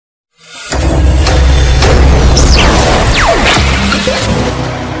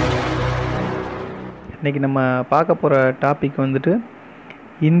இன்றைக்கி நம்ம பார்க்க போகிற டாபிக் வந்துட்டு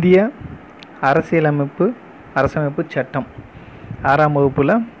இந்திய அரசமைப்பு சட்டம் 6ஆம்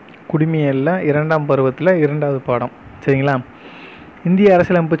வகுப்பில் குடிமையியலில் 2ஆம் பருவத்தில் 2வது பாடம். சரிங்களா? இந்திய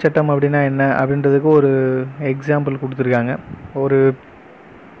அரசியலமைப்பு சட்டம் அப்படின்னா என்ன அப்படின்றதுக்கு ஒரு எக்ஸாம்பிள் கொடுத்துருக்காங்க. ஒரு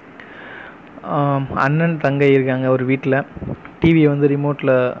அண்ணன் தங்கை இருக்காங்க ஒரு வீட்டில். டிவியை வந்து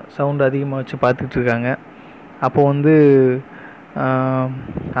ரிமோட்டில் சவுண்டு அதிகமாக வச்சு பார்த்துக்கிட்டு இருக்காங்க. அப்போது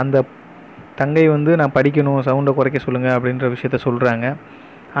அந்த தங்கை வந்து நான் படிக்கணும், சவுண்டை குறைக்க சொல்லுங்கள் அப்படின்ற விஷயத்த சொல்கிறாங்க.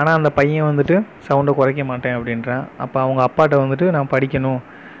 ஆனால் அந்த பையன் வந்துட்டு சவுண்டை குறைக்க மாட்டேன் அப்படின்றான். அப்போ அவங்க அப்பாட்ட வந்துட்டு நான் படிக்கணும்,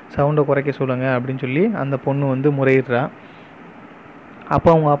 சவுண்டை குறைக்க சொல்லுங்கள் அப்படின்னு சொல்லி அந்த பொண்ணு வந்து முறையிடுறா. அப்போ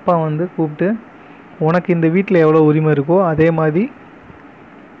அவங்க அப்பா வந்து கூப்பிட்டு, உனக்கு இந்த வீட்டில் எவ்வளோ உரிமை இருக்கோ அதே மாதிரி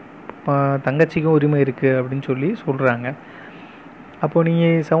தங்கச்சிக்கும் உரிமை இருக்குது அப்படின்னு சொல்லி சொல்கிறாங்க. அப்போது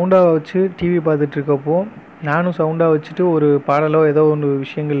நீங்கள் சவுண்டாக வச்சு டிவி பார்த்துட்ருக்கப்போ நானும் சவுண்டாக வச்சுட்டு ஒரு பாடலோ ஏதோ ஒன்று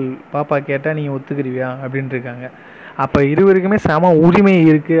விஷயங்கள் பாப்பா கேட்டால் நீங்கள் ஒத்துக்கிறியா அப்படின்னு இருக்காங்க. அப்போ இருவருக்குமே சம உரிமை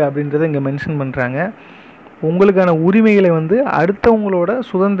இருக்குது அப்படின்றத இங்கே மென்ஷன் பண்ணுறாங்க. உங்களுக்கான உரிமைகளை வந்து அடுத்தவங்களோட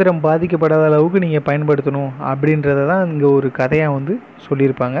சுதந்திரம் பாதிக்கப்படாத அளவுக்கு நீங்கள் பயன்படுத்தணும் அப்படின்றத தான் இங்கே ஒரு கதையாக வந்து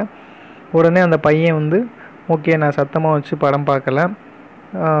சொல்லியிருப்பாங்க. உடனே அந்த பையன் வந்து ஓகே, நான் சத்தமாக வச்சு படம் பார்க்கல,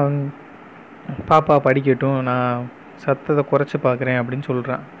 பாப்பா படிக்கட்டும், நான் சத்தத்தை குறைச்சி பார்க்குறேன் அப்படின்னு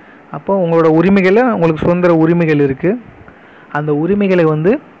சொல்கிறான். அப்போ உங்களோட உரிமைகளை, உங்களுக்கு சுதந்திர உரிமைகள் இருக்குது, அந்த உரிமைகளை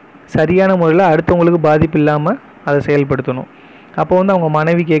வந்து சரியான முறையில் அடுத்தவங்களுக்கு பாதிப்பு இல்லாமல் அதை செயல்படுத்தணும். அப்போ வந்து அவங்க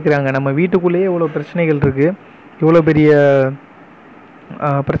மனைவி கேட்குறாங்க, நம்ம வீட்டுக்குள்ளேயே இவ்வளோ பிரச்சனைகள் இருக்குது, இவ்வளோ பெரிய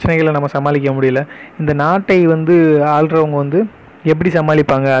பிரச்சனைகளை நம்ம சமாளிக்க முடியல, இந்த நாட்டை வந்து ஆள்றவங்க வந்து எப்படி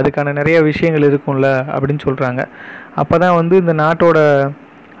சமாளிப்பாங்க, அதுக்கான நிறைய விஷயங்கள் இருக்கும்ல அப்படின்னு சொல்கிறாங்க. அப்போ தான் வந்து இந்த நாட்டோட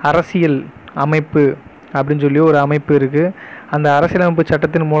அரசியல் அமைப்பு அப்படின்னு சொல்லி ஒரு அமைப்பு இருக்குது. அந்த அரசியலமைப்பு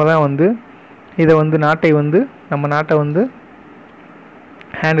சட்டத்தின் மூலம் தான் வந்து இதை வந்து நம்ம நாட்டை வந்து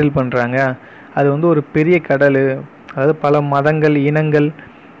ஹேண்டில் பண்ணுறாங்க. அது வந்து ஒரு பெரிய கடல், அதாவது பல மதங்கள், இனங்கள்,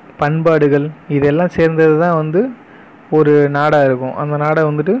 பண்பாடுகள் இதெல்லாம் சேர்ந்தது தான் வந்து ஒரு நாடாக இருக்கும். அந்த நாடை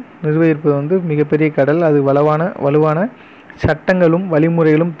வந்துட்டு நிர்வகிப்பது வந்து மிகப்பெரிய கடல். அது வலுவான சட்டங்களும்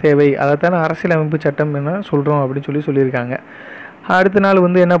வழிமுறைகளும் தேவை. அதைத்தானே அரசியலமைப்பு சட்டம் என்ன சொல்கிறோம் அப்படின்னு சொல்லியிருக்காங்க. அடுத்த நாள்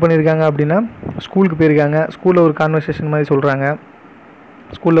வந்து என்ன பண்ணியிருக்காங்க அப்படின்னா, ஸ்கூலுக்கு போயிருக்காங்க. ஸ்கூலில் ஒரு கான்வர்சேஷன் மாதிரி சொல்கிறாங்க.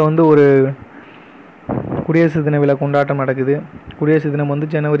 ஸ்கூலில் வந்து ஒரு குடியரசு தின விழா கொண்டாட்டம் நடக்குது. குடியரசு தினம் வந்து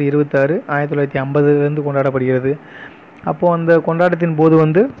ஜனவரி 26, 1950 கொண்டாடப்படுகிறது. அப்போது அந்த கொண்டாட்டத்தின் போது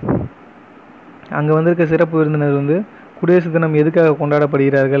வந்து அங்கே வந்திருக்க சிறப்பு விருந்தினர் வந்து குடியரசு தினம் எதுக்காக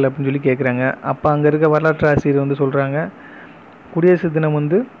கொண்டாடப்படுகிறார்கள் அப்படின்னு சொல்லி கேட்குறாங்க. அப்போ அங்கே இருக்க வரலாற்று ஆசிரியர் வந்து சொல்கிறாங்க, குடியரசு தினம்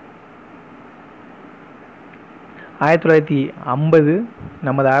வந்து 1950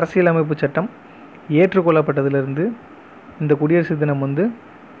 நமது அரசியலமைப்பு சட்டம் ஏற்றுக்கொள்ளப்பட்டதிலிருந்து இந்த குடியரசு தினம் வந்து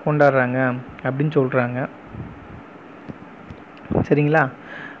கொண்டாடுறாங்க அப்படின்னு சொல்கிறாங்க. சரிங்களா?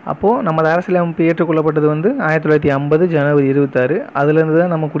 அப்போது நமது அரசியலமைப்பு ஏற்றுக்கொள்ளப்பட்டது வந்து 1950 ஜனவரி 26, அதுலேருந்து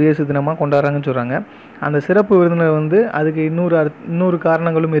தான் நம்ம குடியரசு தினமாக கொண்டாடுறாங்கன்னு சொல்கிறாங்க. அந்த சிறப்பு விருந்தினர் வந்து அதுக்கு இன்னொரு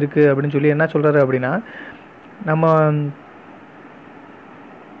காரணங்களும் இருக்குது அப்படின்னு சொல்லி என்ன சொல்கிறாரு அப்படின்னா, நம்ம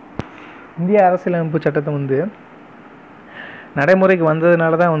இந்திய அரசியலமைப்பு சட்டத்தை வந்து நடைமுறைக்கு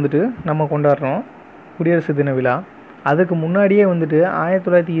வந்ததுனால தான் வந்துட்டு நம்ம கொண்டாடுறோம் குடியரசு தின விழா. அதுக்கு முன்னாடியே வந்துட்டு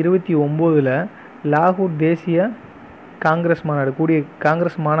 1929 லாகூர் தேசிய காங்கிரஸ்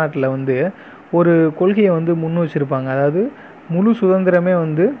மாநாட்டில் வந்து ஒரு கொள்கையை வந்து முன் வச்சுருப்பாங்க. அதாவது முழு சுதந்திரமே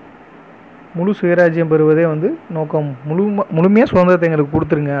வந்து முழு சுயராஜ்யம் பெறுவதே வந்து நோக்கம். முழுமையாக சுதந்திரத்தை எங்களுக்கு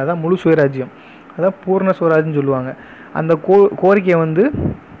கொடுத்துருங்க, அதான் முழு சுயராஜ்யம், அதான் பூர்ண சுவராஜ்யம்னு சொல்லுவாங்க. அந்த கோரிக்கையை வந்து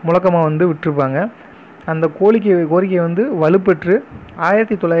முழக்கமாக வந்து விட்டுருப்பாங்க. அந்த கோரிக்கை வந்து வலுப்பெற்று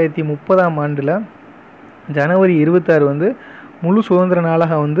 1930ஆம் ஆண்டில் ஜனவரி 26 வந்து முழு சுதந்திர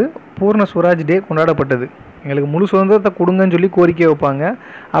நாளாக வந்து பூர்ண சுவராஜ் டே கொண்டாடப்பட்டது. எங்களுக்கு முழு சுதந்திரத்தை கொடுங்கன்னு சொல்லி கோரிக்கை வைப்பாங்க.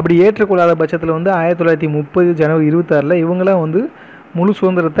 அப்படி ஏற்றுக்கொள்ளாத பட்சத்தில் வந்து 1930 ஜனவரி 26 இவங்களாம் வந்து முழு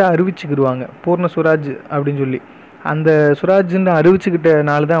சுதந்திரத்தை அறிவிச்சுக்கிடுவாங்க, பூர்ண சுவராஜ் அப்படின்னு சொல்லி. அந்த சுவராஜ்ன்னு அறிவிச்சுக்கிட்ட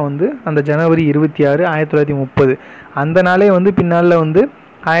நாள் தான் வந்து அந்த ஜனவரி 26, 1930. அந்த நாளே வந்து பின்னால் வந்து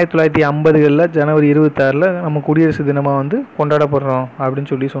 1950 ஜனவரி 26 நம்ம குடியரசு தினமாக வந்து கொண்டாடப்படுறோம்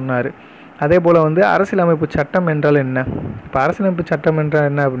அப்படின்னு சொல்லி சொன்னார். அதே போல் வந்து அரசியலமைப்பு சட்டம் என்றால் என்ன? இப்போ அரசியலமைப்பு சட்டம் என்றால்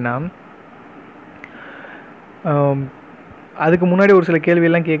என்ன அப்படின்னா, அதுக்கு முன்னாடி ஒரு சில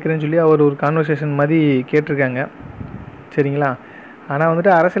கேள்வியெல்லாம் கேட்குறேன்னு சொல்லி அவர் ஒரு கான்வர்சேஷன் மாதிரி கேட்டிருக்காங்க. சரிங்களா? ஆனால்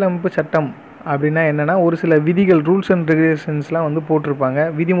வந்துட்டு அரசியலமைப்பு சட்டம் அப்படின்னா என்னென்னா, ஒரு சில விதிகள், ரூல்ஸ் அண்ட் ரெகுலேஷன்ஸ்லாம் வந்து போட்டிருப்பாங்க,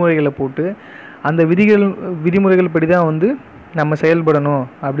 விதிமுறைகளை போட்டு அந்த விதிமுறைகள் படி தான் வந்து நம்ம செயல்படணும்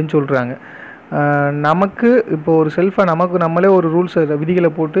அப்படின்னு சொல்கிறாங்க. நமக்கு இப்போ ஒரு நம்மளே ஒரு ரூல்ஸ் விதிகளை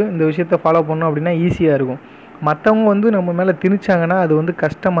போட்டு இந்த விஷயத்தை ஃபாலோ பண்ணோம் அப்படின்னா ஈஸியாக இருக்கும். மற்றவங்க வந்து நம்ம மேலே திணிச்சாங்கன்னா அது வந்து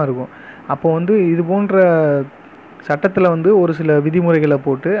கஷ்டமாக இருக்கும். அப்போ வந்து இது போன்ற சட்டத்தில் வந்து ஒரு சில விதிமுறைகளை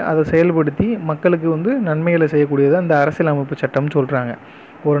போட்டு அதை செயல்படுத்தி மக்களுக்கு வந்து நன்மைகளை செய்யக்கூடியது அந்த அரசியலமைப்பு சட்டம்னு சொல்கிறாங்க.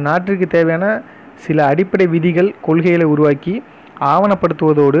 ஒரு நாட்டிற்கு தேவையான சில அடிப்படை விதிகள் கொள்கைகளை உருவாக்கி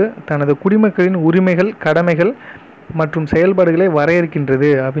ஆவணப்படுத்துவதோடு தனது குடிமக்களின் உரிமைகள் கடமைகள் மற்றும் செயல்பாடுகளை வரையறுக்கின்றது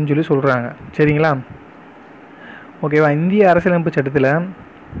அப்படின்னு சொல்லி சொல்கிறாங்க. சரிங்களா? ஓகேவா? இந்திய அரசியலமைப்பு சட்டத்தில்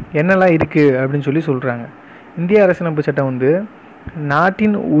என்னெல்லாம் இருக்குது அப்படின்னு சொல்லி சொல்கிறாங்க. இந்திய அரசியலமைப்பு சட்டம் வந்து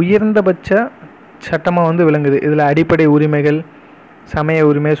நாட்டின் உயர்ந்தபட்ச சட்டமாக வந்து விளங்குது. இதில் அடிப்படை உரிமைகள், சமய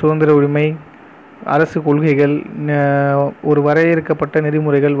உரிமை, சுதந்திர உரிமை, அரசு கொள்கைகள், ஒரு வரையறுக்கப்பட்ட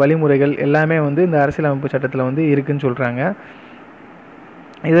நெறிமுறைகள், வழிமுறைகள் எல்லாமே வந்து இந்த அரசியலமைப்பு சட்டத்தில் வந்து இருக்குதுன்னு சொல்கிறாங்க.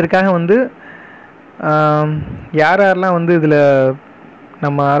 இதற்காக வந்து யாரெல்லாம் வந்து இதில்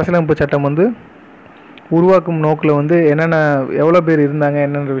நம்ம அரசியலமைப்பு சட்டம் வந்து உருவாக்கும் நோக்கில் வந்து என்னென்ன எவ்வளோ பேர் இருந்தாங்க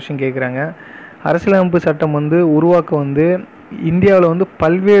என்னென்ற விஷயம் கேட்குறாங்க. அரசியலமைப்பு சட்டம் வந்து உருவாக்க வந்து இந்தியாவில் வந்து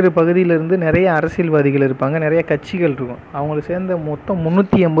பல்வேறு பகுதியிலிருந்து நிறைய அரசியல்வாதிகள் இருப்பாங்க, நிறைய கட்சிகள் இருக்கும். அவங்களை சேர்ந்த மொத்தம்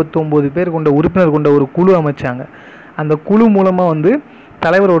 389 பேர் கொண்ட உறுப்பினர் கொண்ட ஒரு குழு அமைச்சாங்க. அந்த குழு மூலமாக வந்து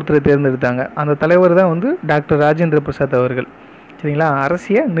தலைவர் ஒருத்தரை தேர்ந்தெடுத்தாங்க. அந்த தலைவர் தான் வந்து டாக்டர் ராஜேந்திர பிரசாத் அவர்கள். சரிங்களா?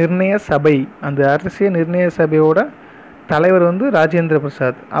 அரசியல் நிர்ணய சபை, அந்த அரசியல் நிர்ணய சபையோட தலைவர் வந்து ராஜேந்திர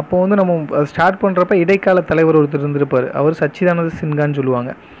பிரசாத். அப்போ வந்து நம்ம ஸ்டார்ட் பண்ணுறப்ப இடைக்கால தலைவர் ஒருத்தர் இருந்திருப்பார், அவர் சச்சிதானந்த சின்ஹான்னு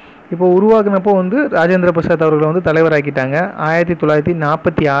சொல்லுவாங்க. இப்போ உருவாக்குனப்போ வந்து ராஜேந்திர பிரசாத் அவர்களை வந்து தலைவராக்கிட்டாங்க.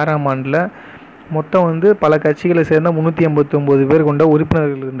 1946ஆம் ஆண்டில் மொத்தம் வந்து பல கட்சிகளை சேர்ந்த 389 பேர் கொண்ட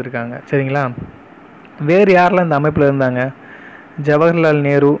உறுப்பினர்கள் இருந்திருக்காங்க. சரிங்களா? வேறு யாரெல்லாம் இந்த அமைப்பில் இருந்தாங்க? ஜவஹர்லால்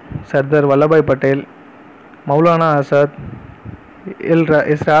நேரு, சர்தார் வல்லபாய் பட்டேல், மௌலானா ஆசாத்,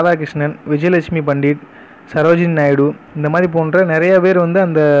 எஸ் ராதாகிருஷ்ணன், விஜயலட்சுமி பண்டிட், சரோஜினி நாயுடு, இந்த மாதிரி போன்ற நிறைய பேர் வந்து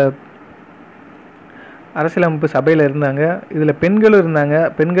அந்த அரசியலமைப்பு சபையில் இருந்தாங்க. இதில் பெண்களும் இருந்தாங்க.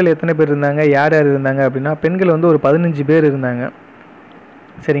 பெண்கள் எத்தனை பேர் இருந்தாங்க, யார் யார் இருந்தாங்க அப்படின்னா, பெண்கள் வந்து ஒரு 15 பேர் இருந்தாங்க.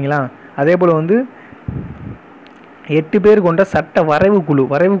 சரிங்களா? அதே போல் வந்து 8 பேர் கொண்ட சட்ட வரைவு குழு.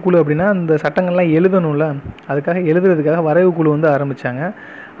 வரைவு குழு அப்படின்னா இந்த சட்டங்கள்லாம் எழுதணும்ல, அதுக்காக எழுதுறதுக்காக வரைவு குழு வந்து ஆரம்பித்தாங்க.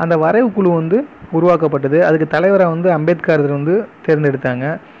 அந்த வரைவு குழு வந்து உருவாக்கப்பட்டது. அதுக்கு தலைவராக வந்து அம்பேத்கர் வந்து தேர்ந்தெடுத்தாங்க.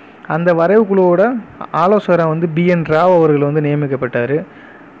 அந்த வரைவு குழுவோட ஆலோசகராக வந்து BN ராவ் அவர்கள் வந்து நியமிக்கப்பட்டார்.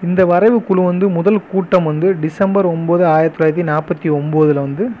 இந்த வரைவு குழு வந்து முதல் கூட்டம் வந்து டிசம்பர் 9, 1949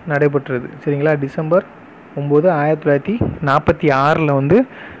 வந்து நடைபெற்றது. சரிங்களா? டிசம்பர் 9, 1946 வந்து,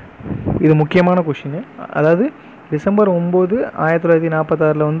 இது முக்கியமான கொஷின், அதாவது டிசம்பர் 9,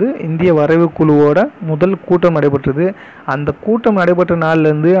 1946 வந்து இந்திய வரைவு குழுவோட முதல் கூட்டம் நடைபெற்றது. அந்த கூட்டம் நடைபெற்ற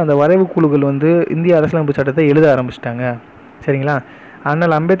நாள்லேருந்து அந்த வரைவு குழுக்கள் வந்து இந்திய அரசியலமைப்பு சட்டத்தை எழுத ஆரம்பிச்சிட்டாங்க. சரிங்களா?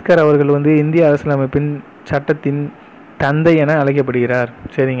 ஆனால் அம்பேத்கர் அவர்கள் வந்து இந்திய அரசியலமைப்பின் சட்டத்தின் தந்தை என அழைக்கப்படுகிறார்.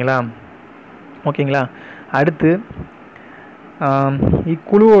 சரிங்களா? ஓகேங்களா? அடுத்து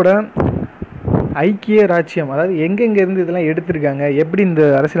இக்குழுவோட ஐக்கிய ராச்சியம், அதாவது எங்கெங்கேருந்து இதெல்லாம் எடுத்திருக்காங்க, எப்படி இந்த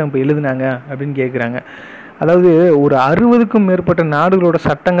அரசியலமைப்பு எழுதுனாங்க அப்படின்னு கேட்குறாங்க. அதாவது ஒரு 60க்கும் மேற்பட்ட நாடுகளோட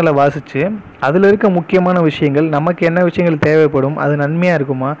சட்டங்களை வாசித்து அதில் இருக்க முக்கியமான விஷயங்கள், நமக்கு என்ன விஷயங்கள் தேவைப்படும், அது நன்மையாக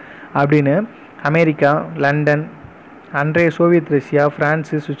இருக்குமா அப்படின்னு அமெரிக்கா, லண்டன், அன்றைய சோவியத் ரஷ்யா,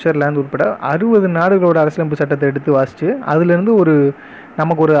 பிரான்ஸு, சுவிட்சர்லாந்து உட்பட 60 நாடுகளோட அரசியலமைப்பு சட்டத்தை எடுத்து வாசித்து அதுலேருந்து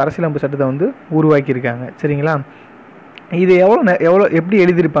நமக்கு ஒரு அரசியலமைப்பு சட்டத்தை வந்து உருவாக்கியிருக்காங்க. சரிங்களா? இது எப்படி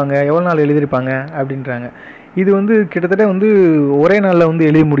எழுதியிருப்பாங்க, எவ்வளோ நாள் எழுதியிருப்பாங்க அப்படின்றாங்க. இது வந்து கிட்டத்தட்ட வந்து ஒரே நாளில் வந்து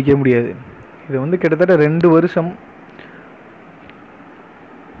எழுதி முடிக்க முடியாது. இது வந்து கிட்டத்தட்ட 2 வருஷம்.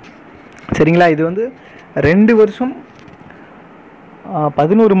 சரிங்களா? இது வந்து 2 வருஷம்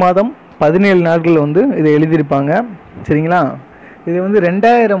 11 மாதம் 17 நாட்கள் வந்து இதை எழுதியிருப்பாங்க. சரிங்களா? இது வந்து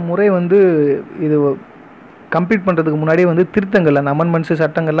 2000 முறை வந்து இது கம்ப்ளீட் பண்ணுறதுக்கு முன்னாடியே வந்து திருத்தங்கள், அந்த அமெண்ட்மெண்ட்ஸு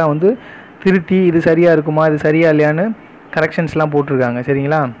சட்டங்கள்லாம் வந்து திருத்தி இது சரியாக இருக்குமா, இது சரியா இல்லையான்னு கரெக்ஷன்ஸ்லாம் போட்டிருக்காங்க.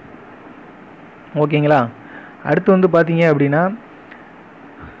 சரிங்களா? ஓகேங்களா? அடுத்து வந்து பார்த்தீங்க அப்படின்னா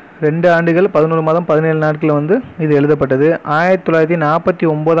 2 ஆண்டுகள் 11 மாதம் 17 நாட்களில் வந்து இது எழுதப்பட்டது.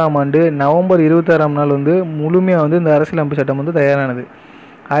 1949ஆம் ஆண்டு நவம்பர் 26ஆம் நாள் வந்து முழுமையாக வந்து இந்த அரசியலமைப்பு சட்டம் வந்து தயாரானது.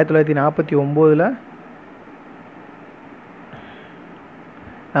 1949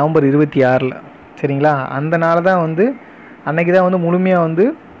 நவம்பர் 26. சரிங்களா? அந்த நாள் தான் வந்து அன்னைக்கு தான் வந்து முழுமையாக வந்து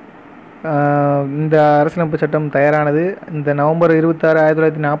இந்த அரசியலமைப்பு சட்டம் தயாரானது. இந்த நவம்பர் 26,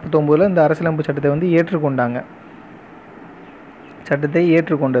 1949 இந்த அரசியலமைப்பு சட்டத்தை வந்து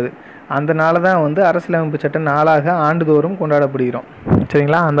ஏற்றுக்கொண்டது. அந்த நாள் தான் வந்து அரசியலமைப்பு சட்ட நாளாக ஆண்டுதோறும் கொண்டாடப்படுகிறோம்.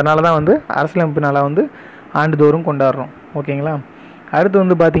 சரிங்களா? அந்த நாள் தான் வந்து அரசியலமைப்பு நாளாக வந்து ஆண்டுதோறும் கொண்டாடுறோம். ஓகேங்களா? அடுத்து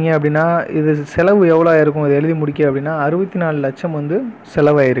வந்து பார்த்தீங்க அப்படின்னா இது செலவு எவ்வளோ ஆயிருக்கும் இதை எழுதி முடிக்க அப்படின்னா 64 லட்சம் வந்து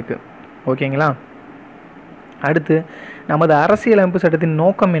செலவாயிருக்கு. ஓகேங்களா? அடுத்து நமது அரசியலமைப்பு சட்டத்தின்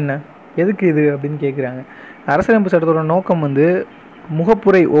நோக்கம் என்ன, எதுக்கு இது அப்படின்னு கேட்குறாங்க. அரசியலமைப்பு சட்டத்தோட நோக்கம் வந்து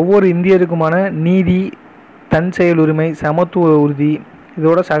முகப்புரை ஒவ்வொரு இந்தியருக்குமான நீதி, தன் செயல் உரிமை, சமத்துவ உறுதி,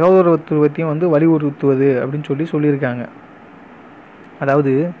 இதோட சகோதரத்துவத்தையும் வந்து வலியுறுத்துவது அப்படின்னு சொல்லியிருக்காங்க.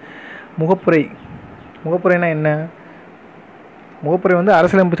 அதாவது முகப்புரைனா என்ன? முகப்புரை வந்து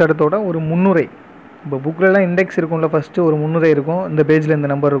அரசியலமைப்பு சட்டத்தோட ஒரு முன்னுரை. இப்போ புக்கிலலாம் இண்டெக்ஸ் இருக்கும்ல, ஃபஸ்ட்டு ஒரு முன்னுரை இருக்கும், இந்த பேஜில் இந்த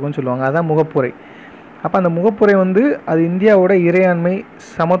நம்பர் இருக்கும்னு சொல்லுவாங்க, அதான் முகப்புரை. அப்போ அந்த முகப்புரை வந்து அது இந்தியாவோட இறையாண்மை,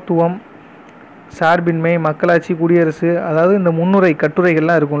 சமத்துவம், சார்பின்மை, மக்களாட்சி, குடியரசு, அதாவது இந்த முன்னுரை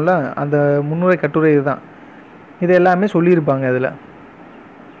கட்டுரைகள்லாம் இருக்கும்ல, அந்த முன்னுரை கட்டுரை தான். இது எல்லாமே சொல்லியிருப்பாங்க அதில்.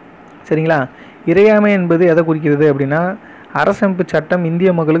 சரிங்களா? இறையாண்மை என்பது எதை குறிக்கிறது அப்படின்னா, அரசமைப்பு சட்டம் இந்திய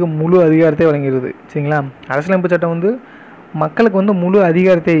மக்களுக்கு முழு அதிகாரத்தை வழங்குகிறது. சரிங்களா? அரசியலமைப்பு சட்டம் வந்து மக்களுக்கு வந்து முழு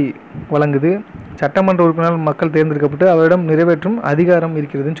அதிகாரத்தை வழங்குது. சட்டமன்ற உறுப்பினர்கள் மக்கள் தேர்ந்தெடுக்கப்பட்டு அவரிடம் நிறைவேற்றும் அதிகாரம்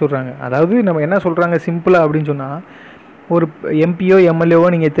இருக்கிறதுன்னு சொல்கிறாங்க. அதாவது நம்ம என்ன சொல்கிறாங்க சிம்பிளாக அப்படின்னு சொன்னால், ஒரு எம்பியோ எம்எல்ஏவோ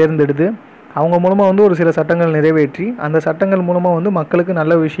நீங்கள் தேர்ந்தெடுத்து அவங்க மூலமாக வந்து ஒரு சில சட்டங்கள் நிறைவேற்றி அந்த சட்டங்கள் மூலமாக வந்து மக்களுக்கு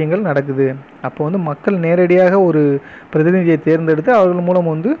நல்ல விஷயங்கள் நடக்குது. அப்போ வந்து மக்கள் நேரடியாக ஒரு பிரதிநிதியை தேர்ந்தெடுத்து அவர்கள் மூலம்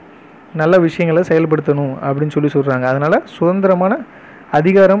வந்து நல்ல விஷயங்களை செயல்படுத்தணும் அப்படின்னு சொல்கிறாங்க. அதனால் சுதந்திரமான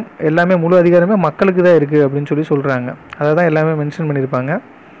அதிகாரம் எல்லாமே, முழு அதிகாரமே மக்களுக்கு தான் இருக்குது அப்படின்னு சொல்கிறாங்க. அதை தான் எல்லாமே மென்ஷன் பண்ணியிருப்பாங்க.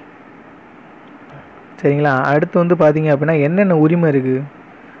 சரிங்களா? அடுத்து வந்து பார்த்தீங்க அப்படின்னா என்னென்ன உரிமை இருக்குது?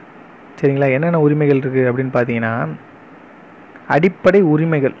 சரிங்களா? என்னென்ன உரிமைகள் இருக்குது அப்படின்னு பார்த்தீங்கன்னா, அடிப்படை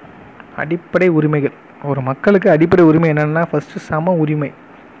உரிமைகள். ஒரு மக்களுக்கு அடிப்படை உரிமை என்னென்னா, ஃபஸ்ட்டு சம உரிமை.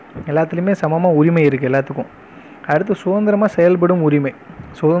 எல்லாத்துலேயுமே சமமாக உரிமை இருக்குது எல்லாத்துக்கும். அடுத்து சுதந்திரமாக செயல்படும் உரிமை.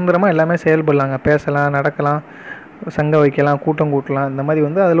 சுதந்திரமாக எல்லாமே செயல்படலாங்க, பேசலாம், நடக்கலாம், சங்கம் வைக்கலாம், கூட்டம் கூட்டலாம். இந்த மாதிரி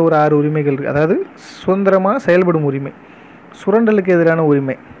வந்து அதில் ஒரு 6 உரிமைகள் இருக்குது. அதாவது சுதந்திரமாக செயல்படும் உரிமை. சுரண்டலுக்கு எதிரான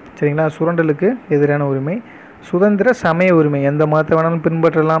உரிமை. சரிங்களா? சுரண்டலுக்கு எதிரான உரிமை. சுதந்திர சமய உரிமை. எந்த மதத்தை வேணாலும்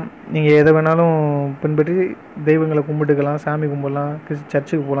பின்பற்றலாம், நீங்கள் எதை வேணாலும் பின்பற்றி தெய்வங்களை கும்பிட்டுக்கலாம், சாமி கும்பிடலாம்,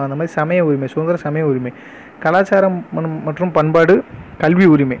 சர்ச்சுக்கு போகலாம். அந்த மாதிரி சமய உரிமை, சுதந்திர சமய உரிமை. கலாச்சாரம் மற்றும் பண்பாடு, கல்வி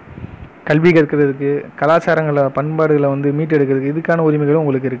உரிமை. கல்வி கற்கிறதுக்கு, கலாச்சாரங்களை, பண்பாடுகளை வந்து மீட்டெடுக்கிறதுக்கு இதுக்கான உரிமைகளும்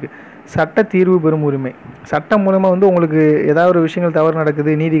உங்களுக்கு இருக்குது. சட்ட தீர்வு பெறும் உரிமை. சட்டம் மூலமாக வந்து உங்களுக்கு ஏதாவது ஒரு விஷயங்கள் தவறு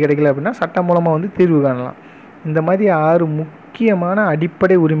நடக்குது, நீதி கிடைக்கல அப்படின்னா சட்டம் மூலமாக வந்து தீர்வு காணலாம். இந்த மாதிரி 6 முக்கியமான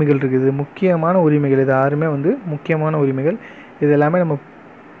அடிப்படை உரிமைகள் இருக்குது. முக்கியமான உரிமைகள் இது 6மே வந்து முக்கியமான உரிமைகள். இது எல்லாமே நம்ம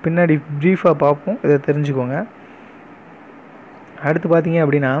பின்னாடி ப்ரீஃபாக பார்ப்போம், இதை தெரிஞ்சுக்கோங்க. அடுத்து பார்த்தீங்க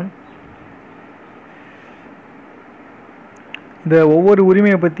அப்படின்னா, இந்த ஒவ்வொரு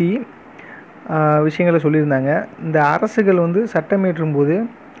உரிமையை பற்றி விஷயங்களை சொல்லியிருந்தாங்க. இந்த அரசுகள் வந்து சட்டம் இயற்றும் போது,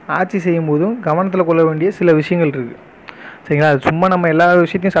 ஆட்சி செய்யும் போதும் கவனத்தில் கொள்ள வேண்டிய சில விஷயங்கள் இருக்குது. சரிங்களா? அது சும்மா நம்ம எல்லா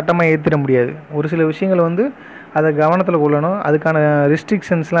விஷயத்தையும் சட்டமாக ஏற்றிட முடியாது. ஒரு சில விஷயங்களை வந்து அதை கவனத்தில் கொள்ளணும். அதுக்கான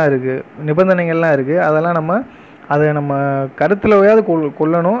ரெஸ்ட்ரிக்ஷன்ஸ்லாம் இருக்குது, நிபந்தனைகள்லாம் இருக்குது. அதெல்லாம் நம்ம கருத்திலையாவது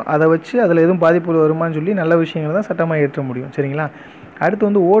கொள்ளணும். அதை வச்சு அதில் எதுவும் பாதிப்பு வருமானு சொல்லி நல்ல விஷயங்களை தான் சட்டமாக ஏற்ற முடியும். சரிங்களா? அடுத்து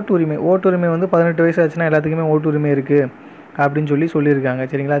வந்து ஓட்டுரிமை வந்து 18 வயசு ஆச்சுன்னா எல்லாத்துக்குமே ஓட்டுரிமை இருக்குது அப்படின்னு சொல்லியிருக்காங்க.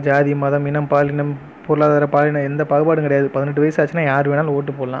 சரிங்களா? ஜாதி, மதம், இனம், பாலினம், பொருளாதார, பாலினம் எந்த பாகுபாடும் கிடையாது. 18 வயசு ஆச்சுன்னா யார் வேணாலும்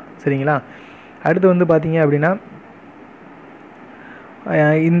ஓட்டு போடலாம். சரிங்களா? அடுத்து வந்து பார்த்தீங்க அப்படின்னா,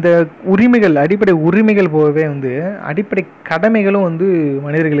 இந்த உரிமைகள், அடிப்படை உரிமைகள் போகவே வந்து அடிப்படை கடமைகளும் வந்து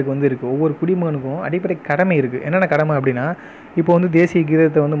மனிதர்களுக்கு வந்து இருக்குது. ஒவ்வொரு குடிமகனுக்கும் அடிப்படை கடமை இருக்குது. என்னென்ன கடமை அப்படின்னா, இப்போ வந்து தேசிய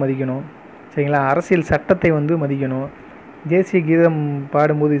கீதத்தை வந்து மதிக்கணும். சரிங்களா? அரசியல் சட்டத்தை வந்து மதிக்கணும். தேசிய கீதம்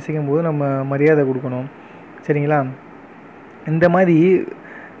பாடும்போது, இசைக்கும் போது நம்ம மரியாதை கொடுக்கணும். சரிங்களா? இந்த மாதிரி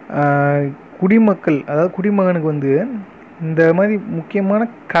குடிமக்கள், அதாவது குடிமகனுக்கு வந்து இந்த மாதிரி முக்கியமான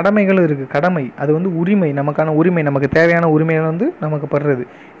கடமைகளும் இருக்குது. கடமை அது வந்து உரிமை, நமக்கான உரிமை, நமக்கு தேவையான உரிமைகள் வந்து நமக்கு படுறது.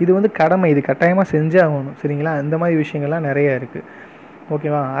 இது வந்து கடமை, இது கட்டாயமாக செஞ்சே ஆகணும். சரிங்களா? இந்த மாதிரி விஷயங்கள்லாம் நிறையா இருக்குது.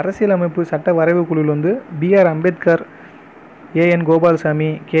 ஓகேவா? அரசியலமைப்பு சட்ட வரைவு குழுவில் வந்து B.R. Ambedkar, A.N. Gopalsamy,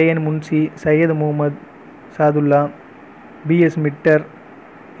 K.N. Munshi, Syed Mohammed Sadullah, B.S. மிட்டர்,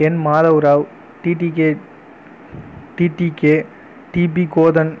 N. Madhavrao, TTK, TB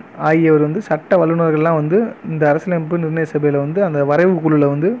கோதன் ஆகியவர் வந்து சட்ட வல்லுநர்கள்லாம் வந்து இந்த அரசியலமைப்பு நிர்ணய சபையில் வந்து அந்த வரைவு குழுவில்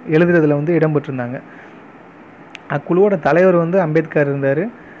வந்து எழுதுறதுல வந்து இடம்பெற்றிருந்தாங்க. அக்குழுவோட தலைவர் வந்து அம்பேத்கர் இருந்தார்.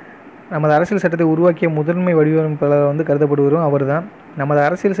 நமது அரசியல் சட்டத்தை உருவாக்கிய முதன்மை வடிவமைப்பாளர் வந்து கருதப்படுவரும் அவர் தான். நமது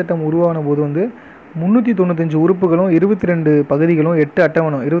அரசியல் சட்டம் உருவான போது வந்து 395 உறுப்புகளும் 22 பகுதிகளும் 8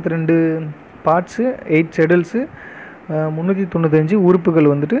 அட்டவணம் 22 பார்ட்ஸு 8 ஷெடியூல்ஸு 395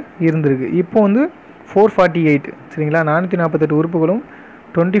 உறுப்புகள் வந்துட்டு இருந்திருக்கு. இப்போ வந்து 448. சரிங்களா? 448 உறுப்புகளும்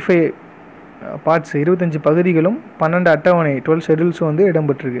 25 பார்ட்ஸ் 25 பகுதிகளும் 12 அட்டவணை 12 ஷெடியூல்ஸும் வந்து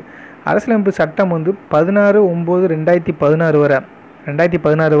இடம்பெற்றிருக்கு. அரசியலமைப்பு சட்டம் வந்து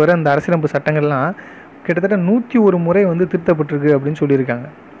 16/9/2016 வரை அந்த அரசியலமைப்பு சட்டங்கள்லாம் கிட்டத்தட்ட 101 முறை வந்து திருத்தப்பட்டிருக்கு அப்படின்னு சொல்லியிருக்காங்க.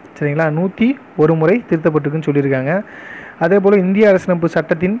 சரிங்களா? 101 முறை திருத்தப்பட்டிருக்குன்னு சொல்லியிருக்காங்க. அதே போல் இந்திய அரசியலமைப்பு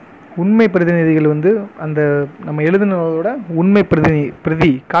சட்டத்தின் உண்மை பிரதிநிதிகள் வந்து அந்த நம்ம எழுதினதோட உண்மை பிரதி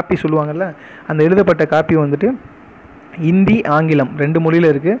காப்பி சொல்லுவாங்கள்ல, அந்த எழுதப்பட்ட காப்பி வந்துட்டு இந்தி, ஆங்கிலம் 2 மொழியில்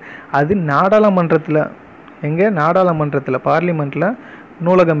இருக்குது. அது நாடாளுமன்றத்தில் பார்லிமெண்ட்டில்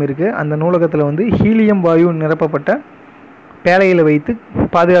நூலகம் இருக்குது. அந்த நூலகத்தில் வந்து ஹீலியம் வாயு நிரப்பப்பட்ட பேழையில் வைத்து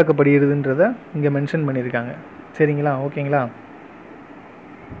பாதுகாக்கப்படுகிறதுன்றதை இங்கே மென்ஷன் பண்ணியிருக்காங்க. சரிங்களா? ஓகேங்களா?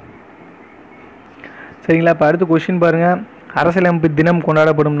 சரிங்களா? இப்போ அடுத்த கொஸ்டின் பாருங்கள். அரசியலமைப்பு தினம்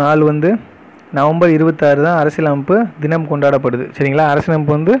கொண்டாடப்படும் நாள் வந்து நவம்பர் 26 தான் அரசியலமைப்பு தினம் கொண்டாடப்படுது. சரிங்களா?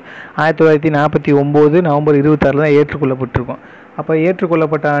 அரசியலமைப்பு வந்து 1949 நவம்பர் 26 தான் ஏற்றுக்கொள்ளப்பட்டிருக்கும். அப்போ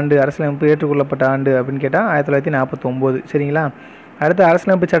ஏற்றுக்கொள்ளப்பட்ட ஆண்டு, அரசியலமைப்பு ஏற்றுக்கொள்ளப்பட்ட ஆண்டு அப்படின்னு கேட்டால் 1949. சரிங்களா? அடுத்த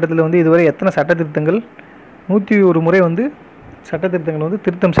அரசியலமைப்பு சட்டத்தில் வந்து இதுவரை எத்தனை சட்ட திருத்தங்கள்? 101 முறை வந்து சட்ட திருத்தங்கள் வந்து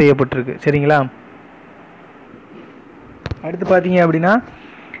திருத்தம் செய்யப்பட்டிருக்கு. சரிங்களா? அடுத்து பார்த்தீங்க அப்படின்னா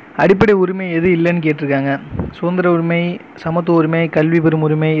அடிப்படை உரிமை எது இல்லைன்னு கேட்டிருக்காங்க. சுதந்திர உரிமை, சமத்துவ உரிமை, கல்வி பெறும்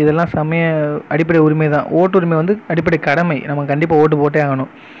உரிமை, இதெல்லாம் அடிப்படை உரிமை தான். ஓட்டுரிமை வந்து அடிப்படை கடமை, நம்ம கண்டிப்பாக ஓட்டு போட்டே ஆகணும்.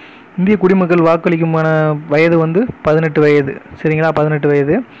 இந்திய குடிமக்கள் வாக்களிக்குமான வயது வந்து 18 வயது. சரிங்களா? 18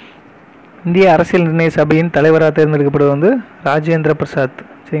 வயது. இந்திய அரசியல் நிர்ணய சபையின் தலைவராக தேர்ந்தெடுக்கப்படுவது வந்து ராஜேந்திர பிரசாத்.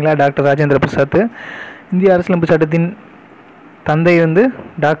 சரிங்களா? டாக்டர் ராஜேந்திர பிரசாத். இந்திய அரசியலமைப்பு சட்டத்தின் தந்தை வந்து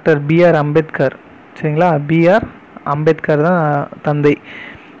டாக்டர் B.R. அம்பேத்கர். சரிங்களா? B.R. அம்பேத்கர் தான் தந்தை,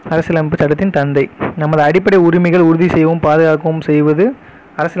 அரசியலமைப்பு சட்டத்தின் தந்தை. நமது அடிப்படை உரிமைகள் உறுதி செய்யவும் பாதுகாக்கவும் செய்வது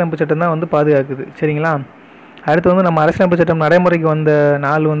அரசியலமைப்பு சட்டம் தான் வந்து பாதுகாக்குது. சரிங்களா? அடுத்து வந்து நம்ம அரசியலமைப்பு சட்டம் நடைமுறைக்கு வந்த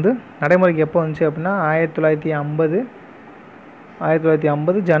நாள் வந்து நடைமுறைக்கு எப்போ வந்துச்சு அப்படின்னா 1950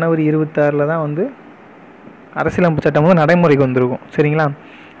 ஜனவரி 26 தான் வந்து அரசியலமைப்பு சட்டம் வந்து நடைமுறைக்கு வந்திருக்கும். சரிங்களா?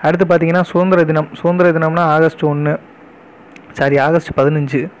 அடுத்து பார்த்தீங்கன்னா சுதந்திர தினம். சுதந்திர தினம்னா ஆகஸ்ட்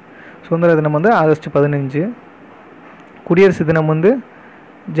 15. சுதந்திர தினம் வந்து ஆகஸ்ட் 15. குடியரசு தினம் வந்து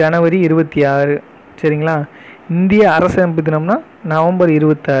ஜனவரி 26. சரிங்களா? இந்திய அரசமைப்பு தினம்னா நவம்பர்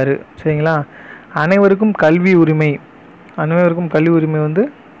 26. சரிங்களா? அனைவருக்கும் கல்வி உரிமை வந்து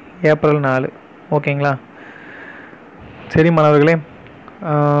ஏப்ரல் 4. ஓகேங்களா? சரி மாணவர்களே,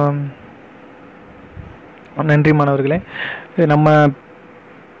 நன்றி மாணவர்களே. நம்ம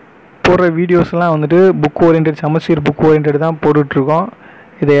போடுற வீடியோஸ்லாம் வந்துட்டு புக் ஓரியன்ட், சமச்சீர் புக் ஓரியன்ட் தான் போட்டுட்ருக்கோம்.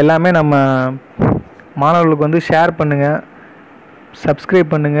 இது எல்லாமே நம்ம மாணவர்களுக்கு வந்து ஷேர் பண்ணுங்கள்,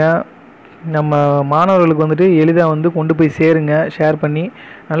 சப்ஸ்கிரைப் பண்ணுங்கள். நம்ம மாணவர்களுக்கு வந்துட்டு எளிதாக வந்து கொண்டு போய் சேருங்க. ஷேர் பண்ணி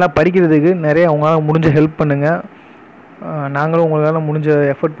நல்லா படிக்கிறதுக்கு நிறைய அவங்களால முடிஞ்ச ஹெல்ப் பண்ணுங்கள். நாங்களும் உங்களால் முடிஞ்ச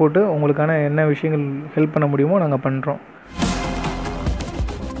எஃபர்ட் போட்டு உங்களுக்கான என்ன விஷயங்கள் ஹெல்ப் பண்ண முடியுமோ நாங்கள் பண்ணுறோம்.